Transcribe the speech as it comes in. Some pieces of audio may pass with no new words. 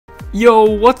Yo,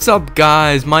 what's up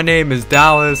guys? My name is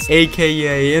Dallas,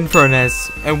 aka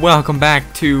Infurness, and welcome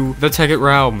back to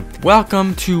TheTekkitRealm.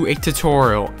 Welcome to a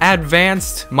tutorial,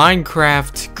 Advanced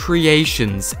Minecraft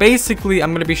Creations. Basically,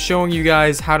 I'm going to be showing you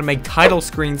guys how to make title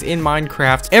screens in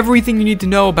Minecraft, everything you need to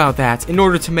know about that in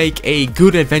order to make a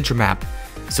good adventure map.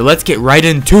 So let's get right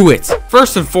into it.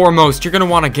 First and foremost, you're going to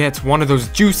want to get one of those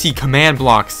juicy command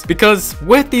blocks, because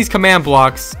with these command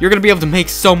blocks, you're going to be able to make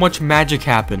so much magic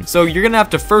happen. So you're going to have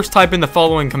to first type in the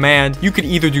following command. You could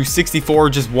either do 64 or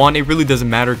just 1. It really doesn't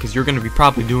matter because you're going to be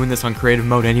probably doing this on creative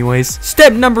mode anyways.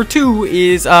 Step number 2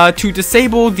 is to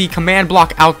disable the command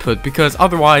block output, because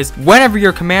otherwise, whenever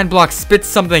your command block spits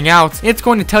something out, it's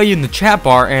going to tell you in the chat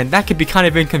bar, and that could be kind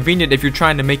of inconvenient if you're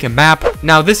trying to make a map.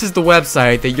 Now, this is the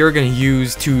website that you're going to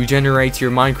use to generate your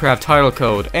Minecraft title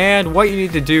code, and what you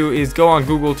need to do is go on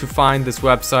Google to find this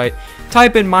website,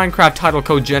 type in Minecraft title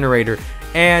code generator,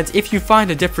 and if you find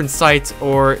a different site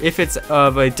or if it's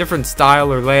of a different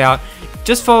style or layout,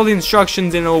 just follow the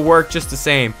instructions and it'll work just the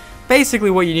same.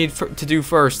 Basically, what you need to do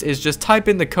first is just type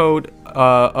in the code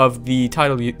of the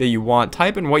title that you want.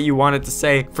 Type in what you want it to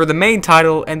say for the main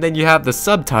title, and then you have the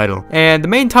subtitle. And the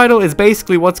main title is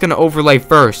basically what's going to overlay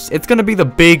first. It's going to be the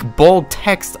big bold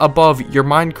text above your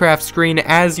Minecraft screen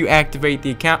as you activate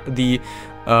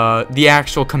the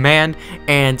actual command,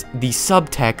 and the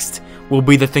subtext will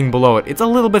be the thing below it. It's a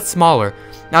little bit smaller.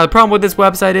 Now, the problem with this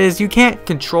website is you can't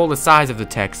control the size of the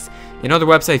text. In other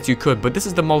websites you could, but this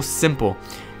is the most simple.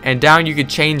 And down you could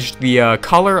change the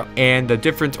color and the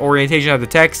different orientation of the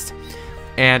text.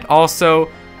 And also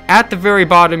at the very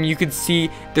bottom you can see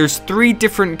there's 3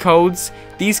 different codes.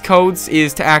 These codes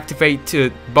is to activate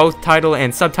to both title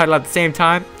and subtitle at the same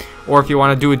time, or if you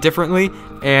want to do it differently.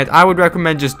 And I would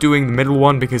recommend just doing the middle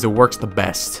one because it works the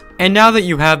best. And now that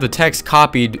you have the text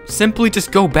copied, simply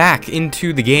just go back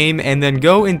into the game and then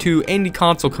go into any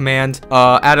console command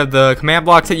out of the command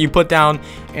blocks that you put down,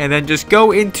 and then just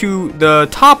go into the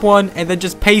top one and then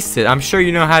just paste it. I'm sure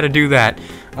you know how to do that.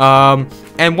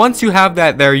 And once you have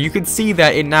that there, you can see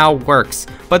that it now works.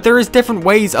 But there is different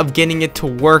ways of getting it to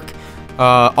work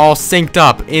all synced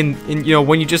up. You know,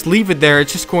 when you just leave it there,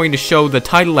 it's just going to show the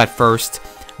title at first.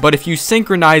 But if you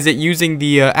synchronize it using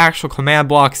the actual command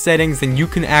block settings, then you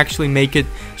can actually make it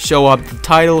show up the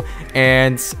title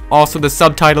and also the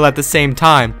subtitle at the same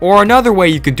time. Or another way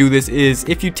you could do this is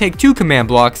if you take 2 command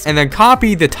blocks and then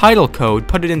copy the title code,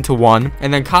 put it into 1,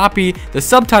 and then copy the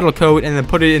subtitle code and then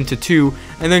put it into 2,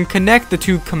 and then connect the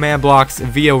 2 command blocks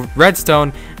via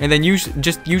redstone, and then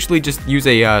usually just use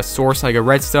a source like a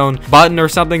redstone button or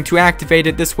something to activate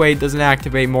it. This way it doesn't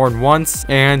activate more than once,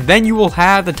 and then you will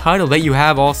have the title that you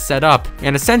have all set up.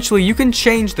 And essentially you can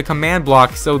change the command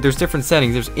block, so there's different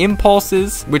settings. There's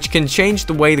impulses, which can change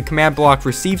the way the command block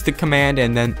receives the command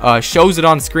and then shows it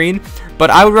on screen,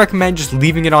 but I would recommend just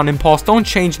leaving it on impulse. Don't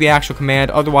change the actual command,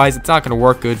 otherwise it's not going to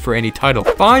work good for any title.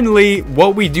 Finally,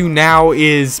 what we do now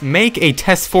is make a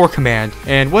test for command,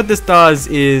 and what this does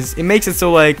is it makes it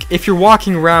so like if you're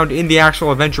walking around in the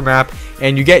actual adventure map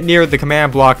and you get near the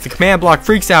command block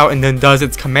freaks out and then does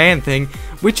its command thing,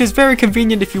 which is very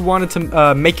convenient if you wanted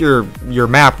to make your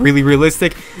map really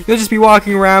realistic. You'll just be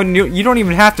walking around and you don't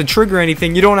even have to trigger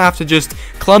anything. You don't have to just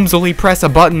clumsily press a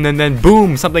button and then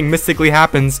boom, something mystically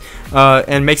happens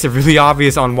and makes it really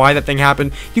obvious on why that thing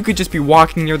happened. You could just be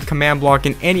walking near the command block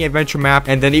in any adventure map,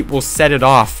 and then it will set it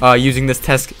off using this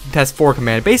test for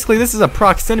command. Basically, this is a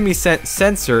proximity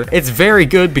sensor. It's very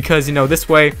good because, you know, this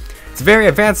way, it's a very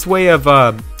advanced way of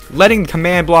letting the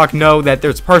command block know that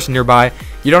there's a person nearby.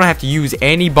 You don't have to use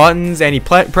any buttons, any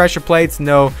pressure plates,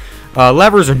 no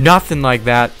levers or nothing like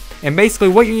that. And basically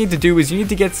what you need to do is you need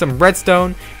to get some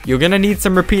redstone. You're going to need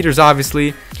some repeaters,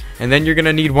 obviously. And then you're going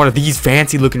to need one of these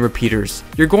fancy looking repeaters.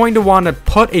 You're going to want to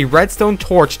put a redstone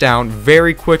torch down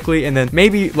very quickly, and then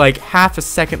maybe like half a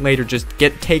second later just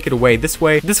take it away. This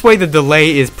way the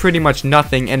delay is pretty much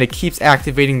nothing, and it keeps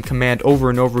activating the command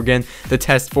over and over again, the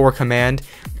test for command.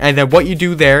 And then what you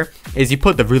do there is you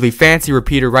put the really fancy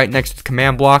repeater right next to the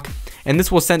command block, and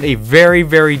this will send a very,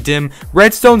 very dim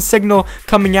redstone signal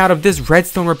coming out of this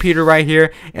redstone repeater right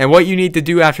here. And what you need to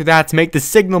do after that to make the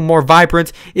signal more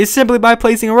vibrant is simply by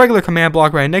placing a regular command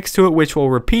block right next to it, which will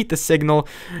repeat the signal.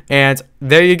 And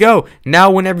there you go.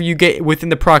 Now whenever you get within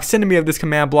the proximity of this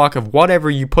command block of whatever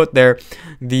you put there,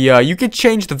 you can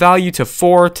change the value to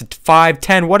 4 to 5,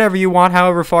 10, whatever you want,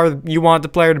 however far you want the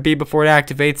player to be before it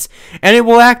activates, and it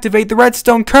will activate the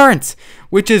redstone current,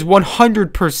 which is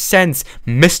 100%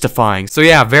 mystifying. So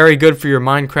yeah, very good for your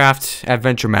Minecraft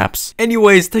adventure maps.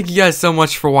 Anyways, thank you guys so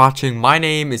much for watching. My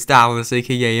name is Dallas,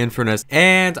 aka Infurness,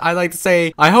 and I'd like to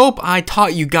say, I hope I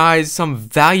taught you guys some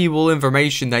valuable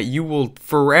information that you will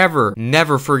forever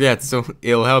never forget, so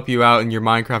it'll help you out in your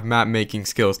Minecraft map making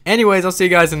skills. Anyways, I'll see you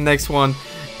guys in the next one,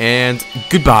 and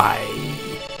goodbye.